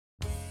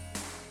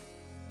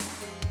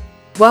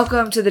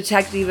Welcome to the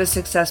Tech Diva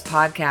Success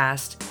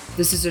Podcast.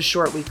 This is a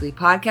short weekly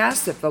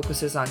podcast that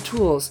focuses on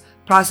tools,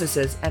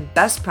 processes, and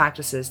best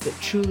practices that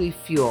truly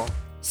fuel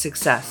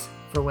success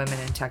for women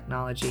in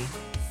technology.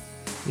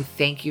 We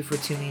thank you for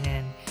tuning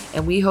in,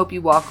 and we hope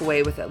you walk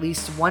away with at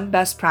least one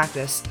best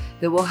practice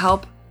that will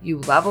help you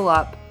level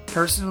up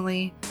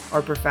personally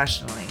or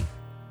professionally.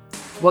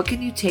 What can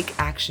you take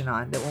action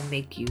on that will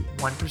make you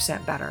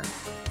 1% better?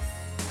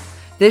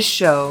 This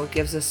show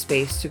gives us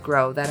space to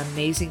grow that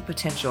amazing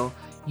potential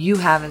you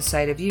have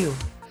inside of you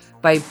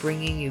by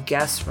bringing you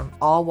guests from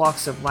all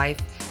walks of life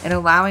and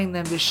allowing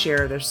them to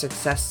share their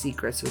success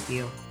secrets with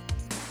you.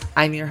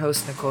 I'm your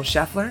host, Nicole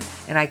Scheffler,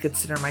 and I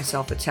consider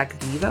myself a tech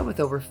diva with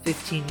over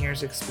 15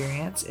 years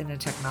experience in a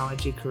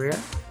technology career.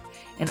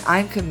 And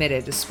I'm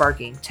committed to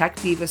sparking tech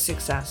diva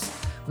success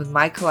with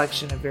my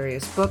collection of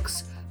various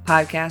books,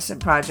 podcasts, and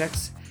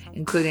projects,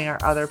 including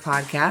our other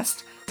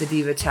podcast, the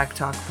Diva Tech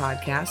Talk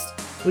podcast,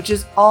 which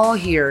is all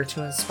here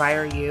to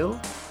inspire you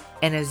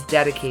and is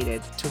dedicated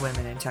to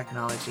women in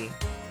technology.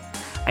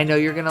 I know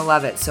you're going to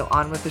love it, so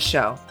on with the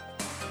show.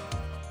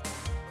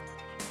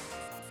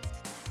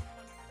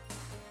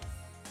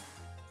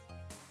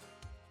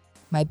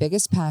 My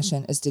biggest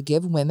passion is to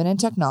give women in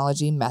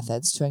technology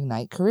methods to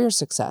ignite career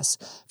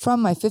success.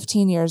 From my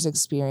 15 years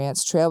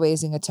experience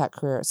trailblazing a tech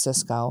career at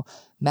Cisco,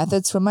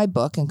 methods from my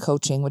book and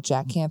coaching with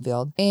Jack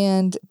Canfield,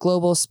 and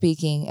global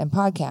speaking and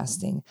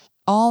podcasting,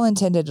 all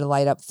intended to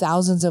light up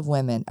thousands of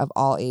women of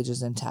all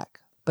ages in tech.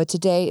 But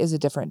today is a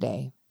different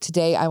day.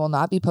 Today, I will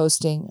not be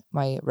posting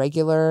my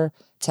regular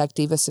Tech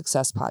Diva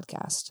Success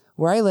podcast.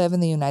 Where I live in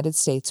the United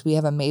States, we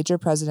have a major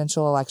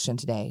presidential election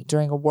today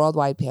during a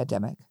worldwide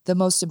pandemic. The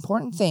most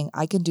important thing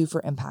I can do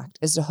for impact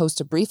is to host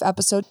a brief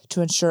episode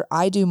to ensure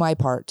I do my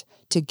part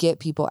to get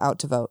people out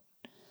to vote.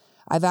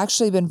 I've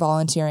actually been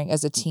volunteering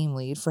as a team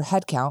lead for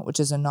Headcount, which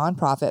is a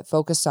nonprofit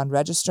focused on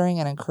registering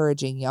and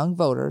encouraging young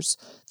voters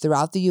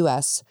throughout the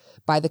U.S.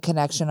 by the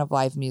connection of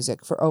live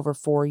music for over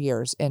 4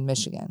 years in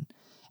Michigan.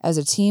 As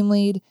a team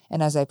lead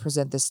and as I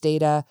present this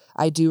data,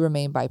 I do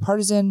remain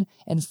bipartisan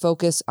and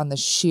focus on the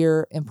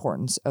sheer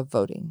importance of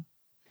voting.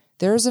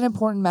 There is an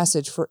important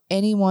message for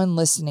anyone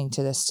listening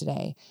to this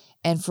today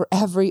and for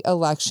every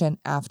election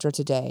after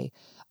today.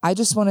 I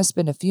just want to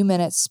spend a few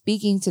minutes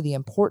speaking to the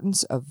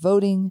importance of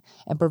voting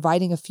and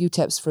providing a few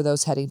tips for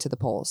those heading to the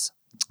polls.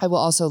 I will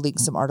also link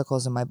some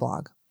articles in my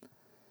blog.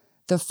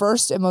 The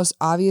first and most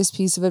obvious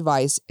piece of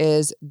advice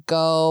is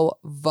go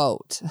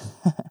vote.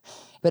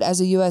 But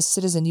as a U.S.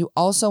 citizen, you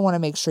also want to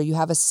make sure you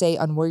have a say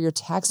on where your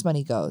tax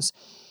money goes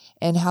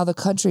and how the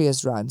country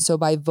is run. So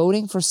by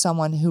voting for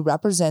someone who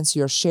represents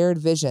your shared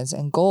visions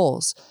and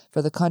goals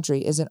for the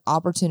country is an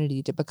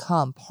opportunity to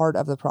become part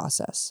of the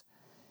process.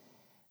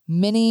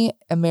 Many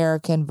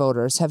American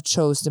voters have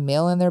chose to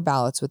mail in their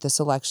ballots with this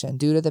election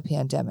due to the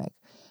pandemic,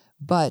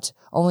 but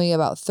only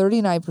about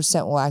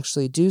 39% will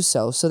actually do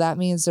so. So that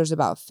means there's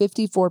about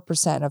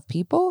 54% of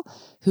people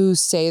who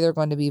say they're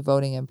going to be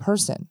voting in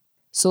person.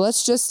 So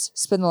let's just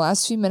spend the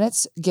last few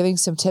minutes giving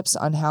some tips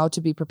on how to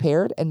be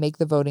prepared and make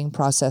the voting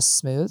process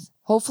smooth.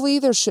 Hopefully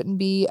there shouldn't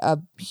be a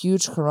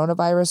huge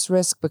coronavirus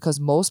risk because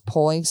most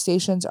polling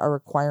stations are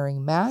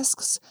requiring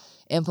masks,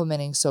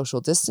 implementing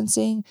social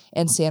distancing,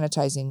 and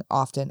sanitizing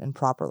often and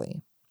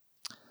properly.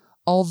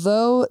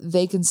 Although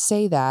they can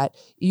say that,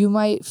 you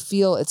might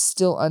feel it's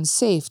still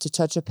unsafe to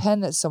touch a pen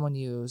that someone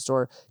used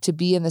or to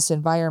be in this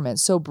environment.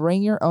 So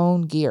bring your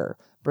own gear.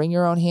 Bring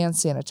your own hand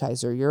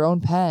sanitizer, your own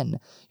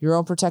pen, your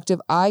own protective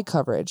eye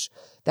coverage.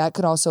 That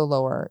could also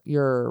lower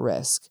your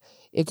risk.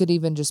 It could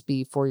even just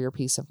be for your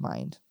peace of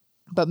mind.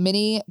 But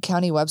many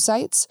county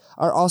websites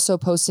are also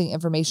posting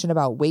information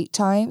about wait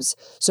times.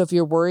 So if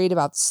you're worried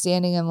about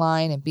standing in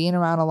line and being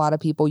around a lot of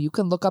people, you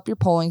can look up your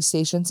polling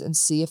stations and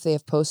see if they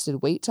have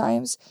posted wait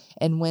times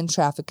and when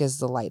traffic is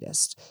the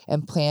lightest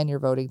and plan your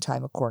voting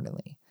time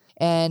accordingly.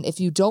 And if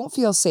you don't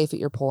feel safe at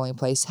your polling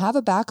place, have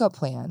a backup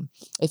plan.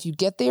 If you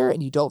get there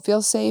and you don't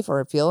feel safe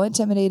or feel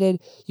intimidated,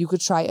 you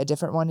could try a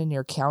different one in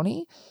your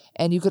county.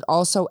 And you could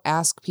also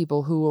ask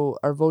people who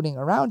are voting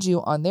around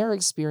you on their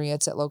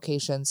experience at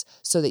locations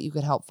so that you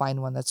can help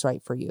find one that's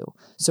right for you.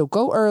 So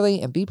go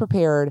early and be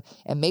prepared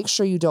and make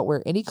sure you don't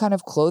wear any kind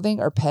of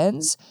clothing or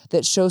pens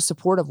that show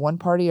support of one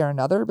party or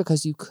another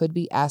because you could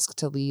be asked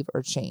to leave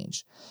or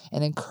change.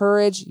 And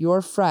encourage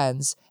your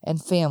friends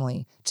and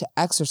family to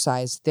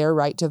exercise their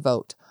right to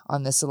vote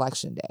on this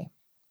election day.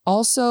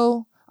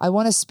 Also, I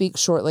want to speak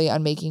shortly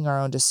on making our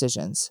own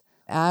decisions.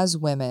 As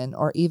women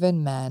or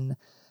even men,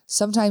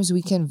 sometimes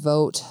we can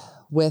vote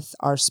with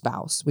our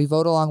spouse. We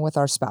vote along with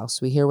our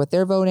spouse. We hear what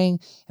they're voting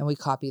and we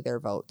copy their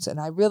votes. And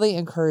I really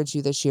encourage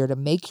you this year to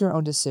make your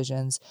own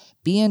decisions,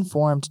 be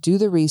informed, do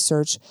the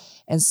research.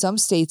 And some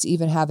states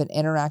even have an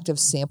interactive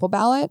sample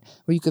ballot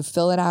where you could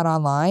fill it out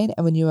online.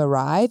 And when you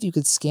arrive, you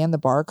could scan the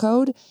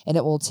barcode and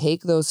it will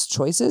take those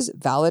choices,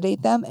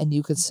 validate them, and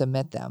you could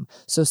submit them.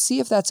 So see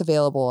if that's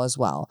available as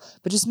well.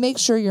 But just make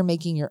sure you're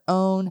making your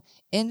own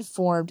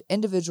informed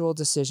individual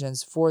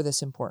decisions for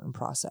this important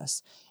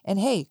process. And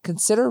hey,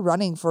 consider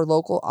running for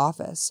local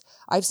office.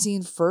 I've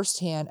seen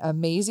firsthand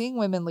amazing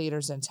women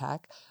leaders in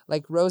tech,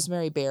 like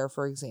Rosemary Bear,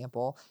 for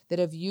example, that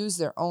have used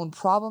their own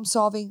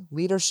problem-solving,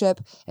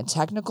 leadership, and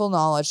technical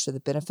knowledge to the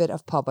benefit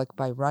of public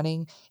by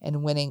running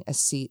and winning a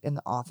seat in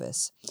the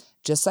office.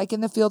 Just like in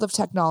the field of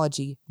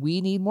technology,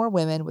 we need more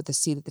women with a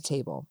seat at the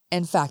table.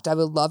 In fact, I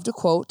would love to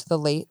quote the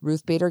late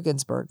Ruth Bader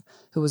Ginsburg,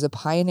 who was a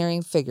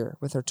pioneering figure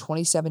with her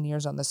 27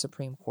 years on the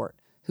Supreme Court,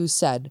 who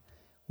said,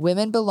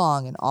 "Women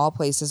belong in all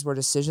places where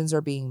decisions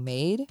are being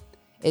made.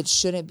 It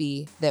shouldn't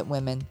be that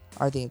women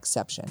are the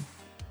exception,"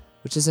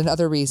 which is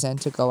another reason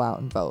to go out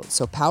and vote.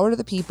 So power to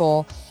the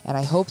people, and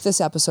I hope this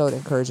episode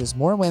encourages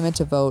more women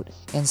to vote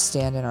and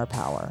stand in our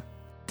power.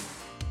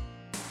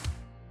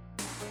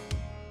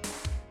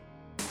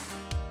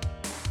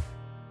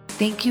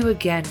 Thank you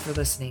again for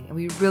listening, and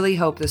we really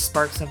hope this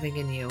sparks something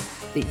in you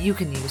that you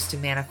can use to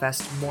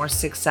manifest more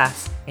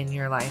success in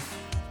your life.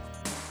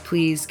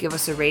 Please give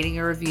us a rating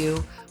or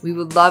review. We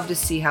would love to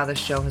see how this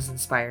show has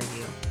inspired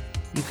you.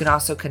 You can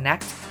also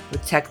connect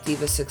with Tech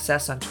Diva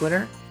Success on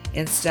Twitter,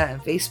 Insta,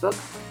 and Facebook.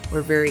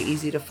 We're very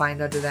easy to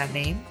find under that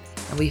name,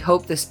 and we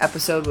hope this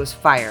episode was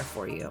fire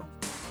for you.